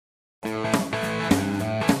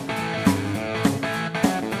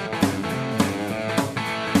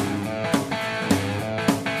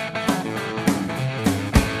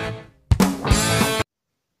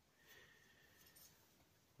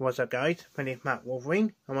What's up guys, my name is Matt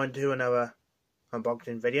Wolverine. I want to do another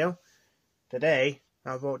unboxing video. Today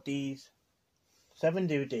I bought these 7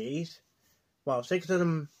 DVDs. Well, 6 of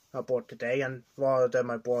them I bought today and 4 of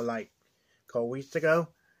them I bought like a couple weeks ago.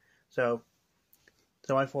 So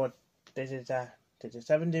I thought this is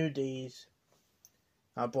 7 DVDs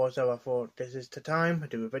I bought, so I thought this is the time to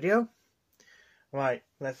do a video. Right,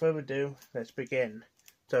 without further ado, let's begin.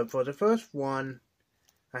 So for the first one,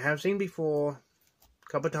 I have seen before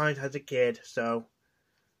couple times as a kid, so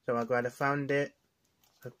I'm glad I found it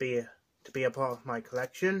to be a part of my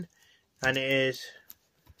collection, and it is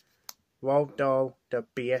Roald Dahl the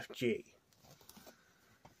BFG.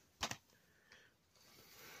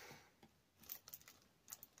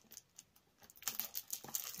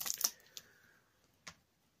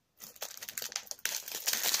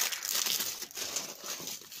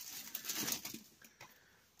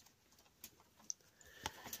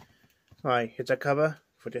 Right, here's a cover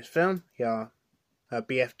for this film. Here,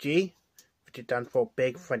 BFG, which is done for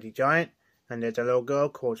Big Friendly Giant, and there's a little girl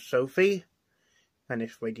called Sophie, and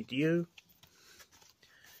it's rated U.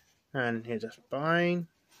 And here's a spine,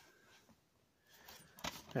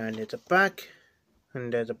 and here's a back,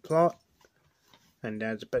 and there's a plot, and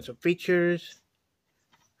there's the special features,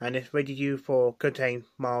 and it's rated U for contain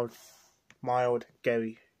mild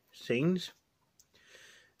scary scenes.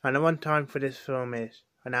 And the runtime for this film is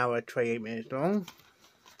 1 hour 28 minutes long.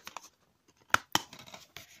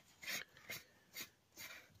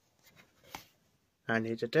 And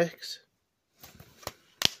here's the discs.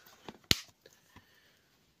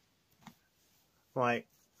 Right,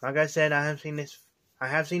 like I said, I have seen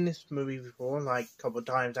this movie before, like a couple of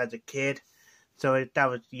times as a kid. So that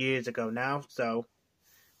was years ago now. So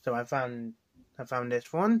I found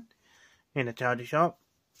this one in a charity shop.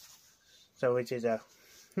 So which is a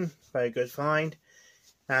very good find.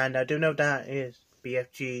 And I do know that is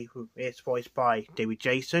BFG, who is voiced by David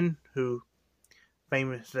Jason, who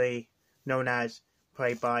famously known as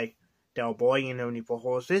played by Del Boy in Only for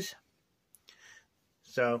Horses.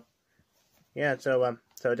 So yeah, so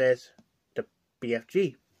there's the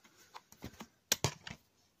BFG.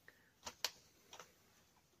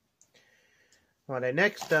 Well, then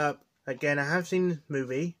next up, again, I have seen this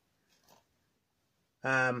movie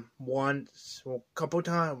once or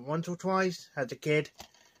twice as a kid,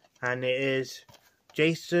 and it is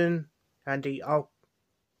Jason and the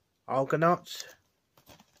Argonauts,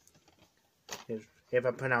 if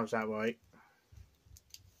I pronounce that right.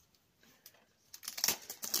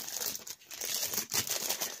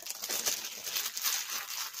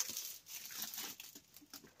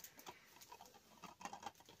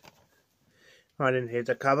 Right, and here's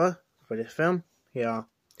a cover for this film. Here,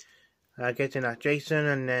 getting at Jason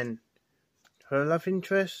and then her love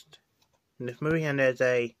interest in this movie, and there's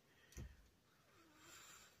a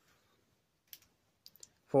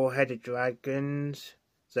 4-headed dragons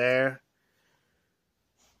there,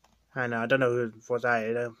 and I don't know who was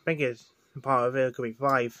that. I think it's part of it could be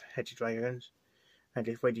 5-headed dragons, and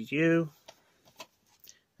it's rated U.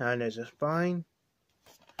 And there's a spine,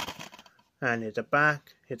 and there's a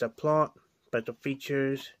back, here's a plot, special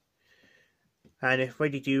features, and it's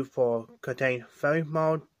rated U for contain very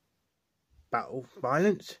mild battle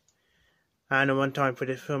violence. And the runtime for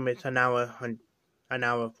this film is 1 hour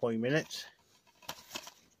 40 minutes.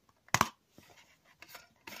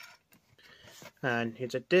 And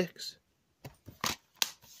here's a disc.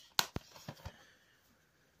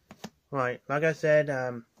 Right, like I said,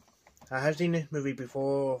 I have seen this movie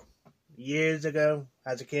before years ago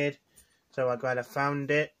as a kid, so I'm glad I found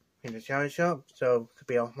it in the charity shop, so to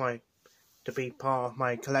be part of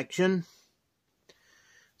my collection.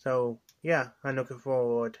 So yeah, I'm looking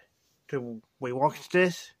forward to rewatch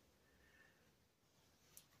this,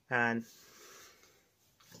 and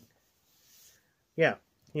yeah,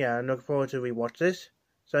 I'm looking forward to rewatch this.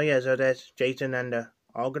 So yeah, so there's Jason and the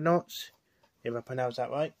Argonauts, if I pronounce that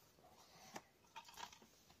right.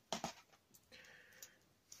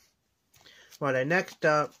 Well, then next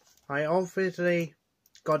up, I obviously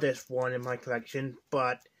got this one in my collection,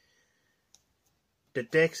 but the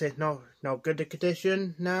disc is not good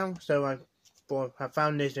condition now, so I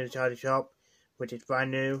found this in a charity shop, which is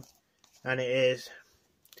brand new, and it is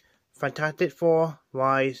Fantastic Four: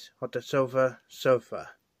 Rise of the Silver Surfer.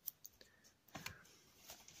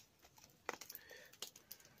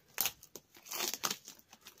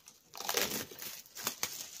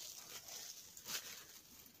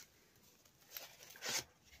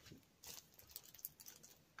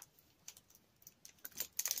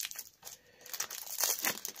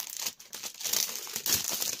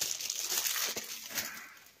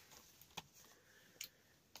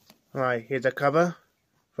 Right, here's a cover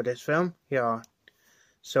for this film. Here are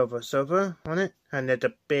Silver Surfer on it, and there's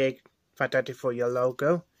a big Fantastic Four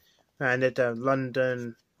logo, and there's a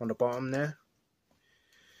London on the bottom there.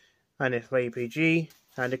 And it's rated PG,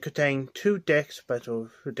 and it contains 2 discs special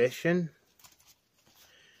edition.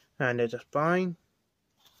 And there's a spine,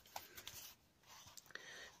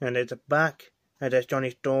 and there's a back, and there's Johnny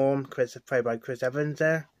Storm, played by Chris Evans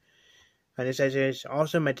there. And it says it's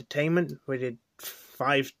awesome entertainment, rated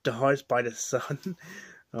 5 stars by the Sun.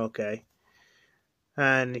 Okay.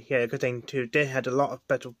 And yeah, it contained 2 discs, had a lot of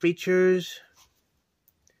special features.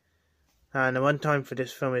 And the runtime for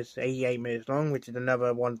this film is 88 minutes long, which is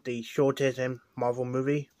another one of the shortest in Marvel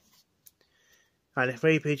movie. And it's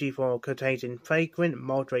rated PG for containing flagrant,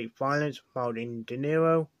 moderate violence, mild in De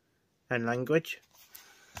Niro, and language.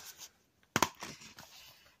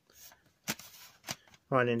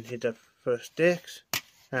 Right into the first disc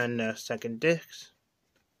and the second disc.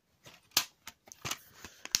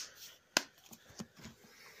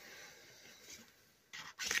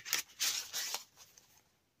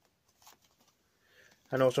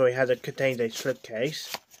 And also it contains a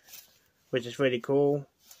slipcase, which is really cool.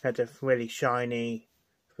 It has a really shiny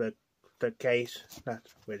slipcase.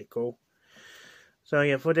 That's really cool. So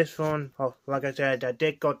yeah, for this one, like I said, I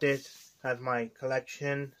did got this as my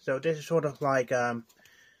collection. So this is sort of like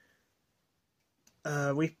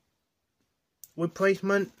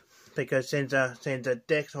replacement, because since the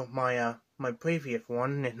disc of my my previous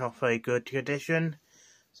one is not very good condition.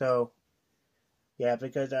 So yeah,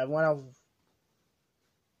 because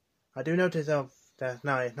I do notice that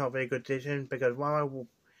now it's not very good condition, because when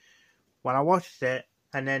I watched it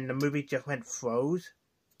and then the movie just went froze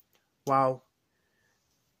while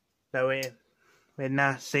they were in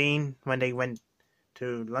that scene when they went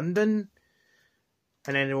to London,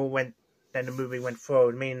 and then then the movie went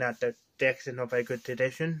forward, meaning that the disc is not very good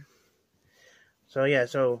condition. So yeah,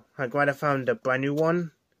 so I'm glad I found a brand new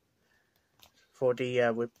one for the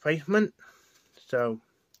replacement. So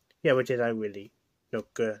yeah, which is really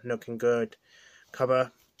looking good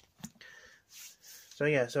cover. So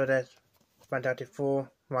yeah, so that's Fantastic Four: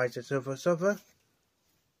 Rise of Silver Surfer.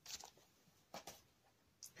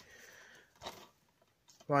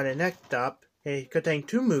 Right, the next up, it contains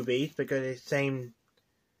 2 movies because it's same.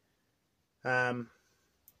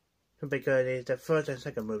 Because it's the first and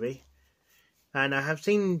second movie, and I have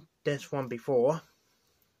seen this one before,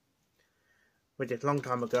 which is a long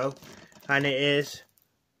time ago, and it is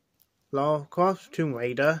Lara Croft's Tomb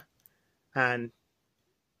Raider and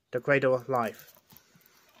The Cradle of Life.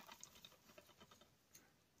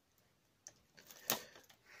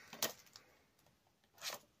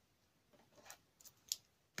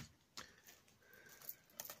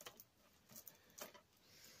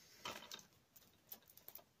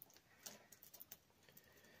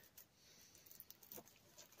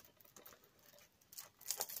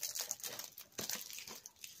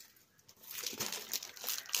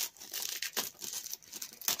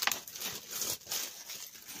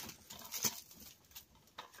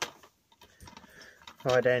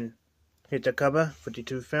 Alright then, here's the cover for the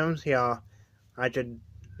 2 films. Here are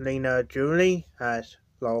Angelina Jolie as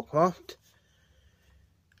Lara Croft,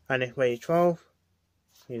 and it's rated 12.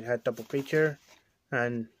 It has double feature,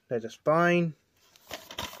 and there's a spine,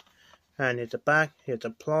 and here's the back, here's the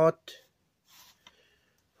plot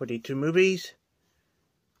for the 2 movies.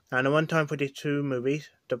 And the runtime for these 2 movies,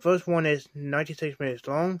 the first one is 96 minutes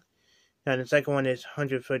long, and the second one is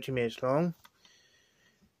 130 minutes long.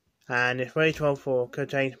 And it's rated 12 for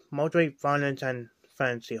contains moderate violence and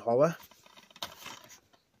fantasy horror.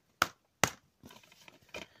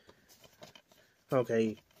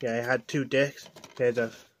 Okay, yeah, it had 2 discs. There's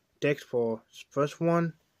a disc for the first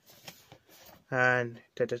one, and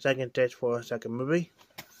there's a second disc for the second movie.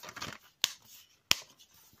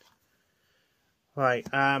 Right,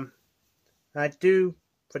 I do,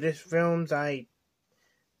 for this films, I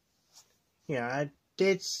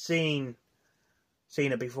did seen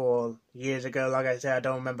it before years ago. Like I said, I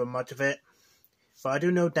don't remember much of it, but I do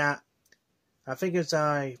know that I think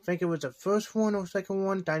it was the first one or second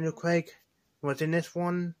one. Daniel Craig was in this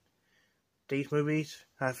one, these movies.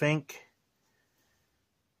 I think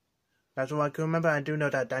that's all I can remember. I do know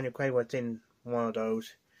that Daniel Craig was in one of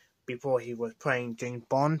those before he was playing James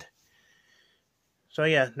Bond. So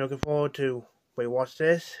yeah, looking forward to rewatch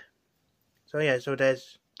this. So yeah, so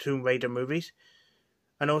there's Tomb Raider movies.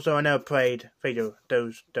 And also, I never played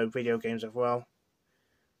those video games as well,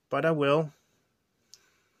 but I will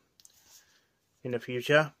in the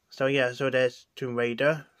future. So yeah, so there's Tomb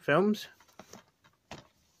Raider films.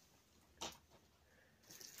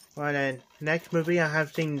 Right then, next movie, I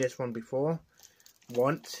have seen this one before,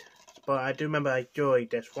 once. but I do remember I enjoyed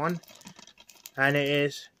this one. And it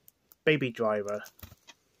is Baby Driver.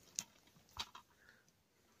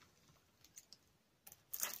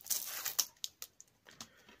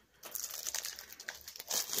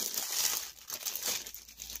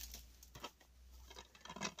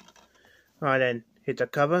 Right then, here's the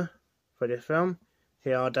cover for this film.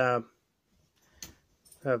 Here are the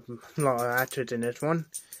a lot of actors in this one.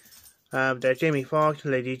 There's Jamie Foxx,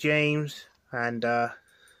 Lady James, and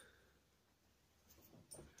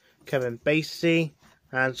Kevin Spacey,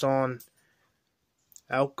 Anson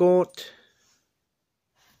Elgort,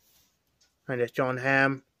 and there's John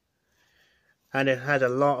Hamm. And it has a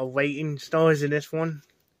lot of rating stars in this one,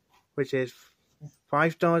 which is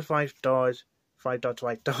 5 stars, 5 stars, 5 stars,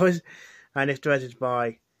 5 stars. And it's directed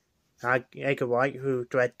by Edgar Wright, who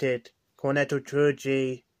directed Cornetto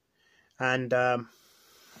Trilogy and the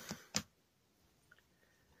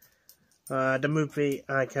movie,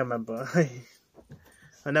 I can't remember.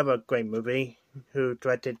 Another great movie. Who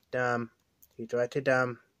directed yeah,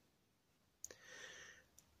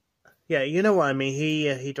 you know what I mean.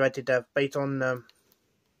 He directed based on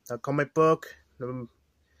a comic book,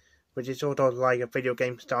 which is sort of like a video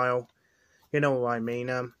game style. You know what I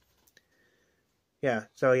mean. Yeah,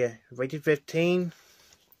 so yeah, rated 15,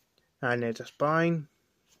 and it's a spine,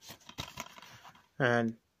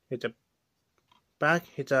 and it's a back,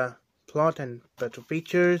 it's a plot and special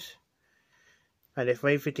features, and it's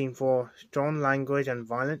rated 15 for strong language and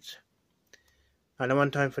violence, and the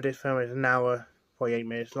runtime for this film is 1 hour 48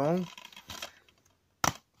 minutes long.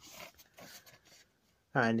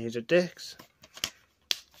 And here's the discs.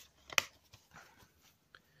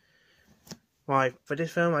 Right, for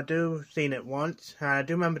this film I do seen it once, and I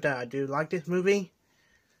do remember that I do like this movie,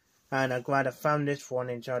 and I'm glad I found this one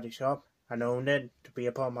in charity shop and owned it to be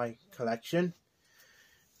a part of my collection.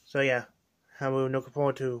 So yeah, and we're looking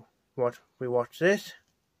forward to what we watch this.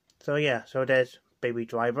 So yeah, so there's Baby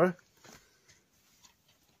Driver.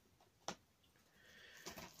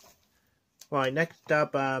 Right, next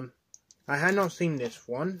up, I had not seen this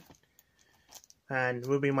one, and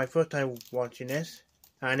will be my first time watching this,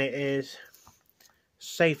 and it is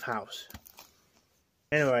Safe House.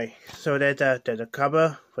 Anyway, so there's a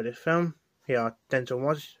cover for this film. Here are Denzel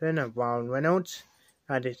Washington and Ryan Reynolds,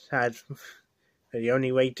 and it has the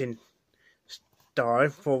only rating star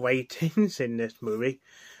for ratings in this movie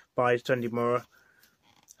by Sunday Moore,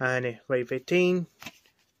 and it's rated 15,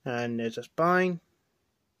 and there's a spine,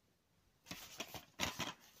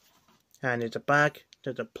 and there's a back,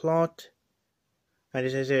 there's a plot, and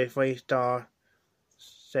it says here 3-star.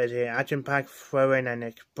 Says here action-packed, thrilling, and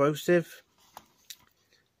explosive.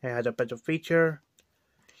 It has a special feature,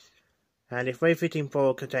 and it's rated 15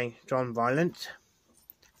 for contains strong violence.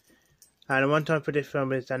 And the runtime for this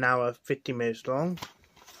film is 1 hour 50 minutes long.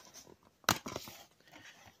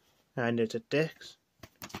 And there's a disc.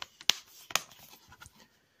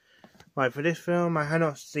 Right, for this film, I have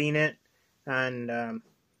not seen it, and I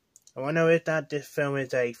want to know if that this film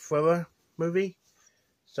is a thriller movie.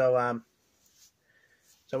 So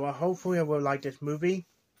hopefully I will like this movie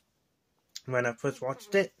when I first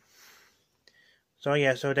watched it. So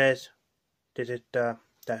yeah, so this is the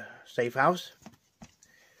Safe House.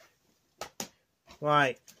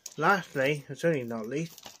 Right, lastly, and certainly not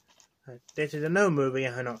least, this is another movie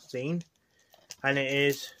I have not seen, and it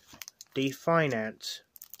is The Finance.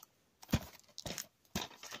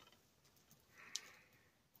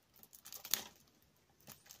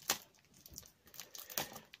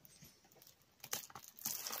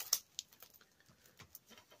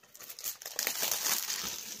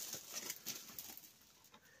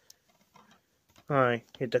 Alright,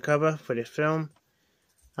 here's the cover for this film,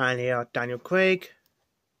 and here are Daniel Craig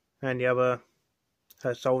and the other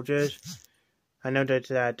soldiers. I know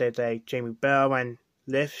that there's a Jamie Bell and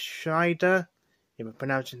Liv Schreiber, if I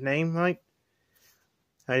pronounce his name right.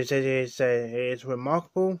 And it says it is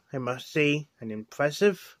remarkable, a must-see, and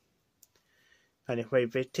impressive. And it's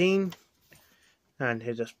rated 15. And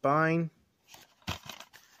here's a spine.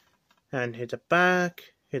 And here's a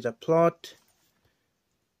back. Here's a plot.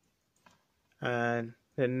 And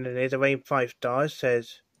then there's a rating 5 stars,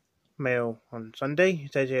 says Mail on Sunday.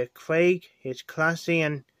 It says here Craig is classy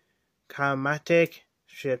and charismatic.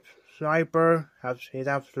 Schreiber is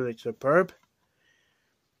absolutely superb.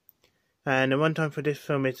 And the runtime for this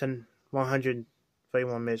film is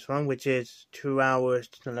 131 minutes long, which is 2 hours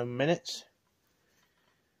and 11 minutes.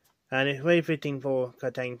 And it's rated 15 for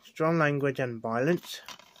contains strong language and violence.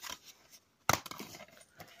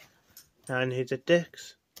 And here's the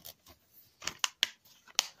discs.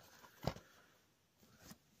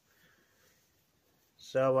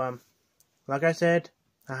 So, like I said,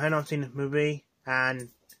 I have not seen this movie, and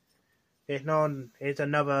it's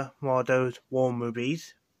another one of those war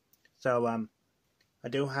movies. So I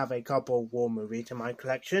do have a couple war movies in my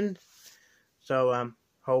collection. So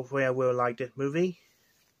hopefully I will like this movie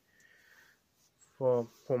for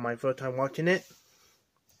my first time watching it.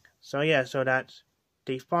 So yeah, so that's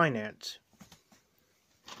The Finance.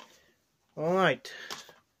 Alright,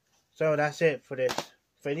 so that's it for this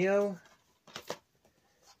video.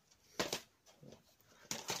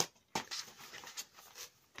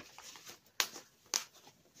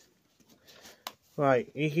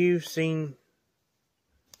 Right, if you've seen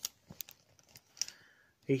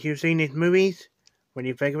these movies, what do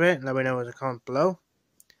you think of it? Let me know in the comments below.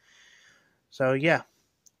 So yeah,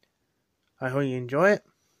 I hope you enjoy it.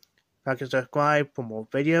 Like and subscribe for more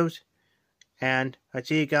videos, and I'll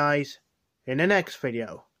see you guys in the next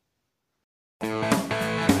video.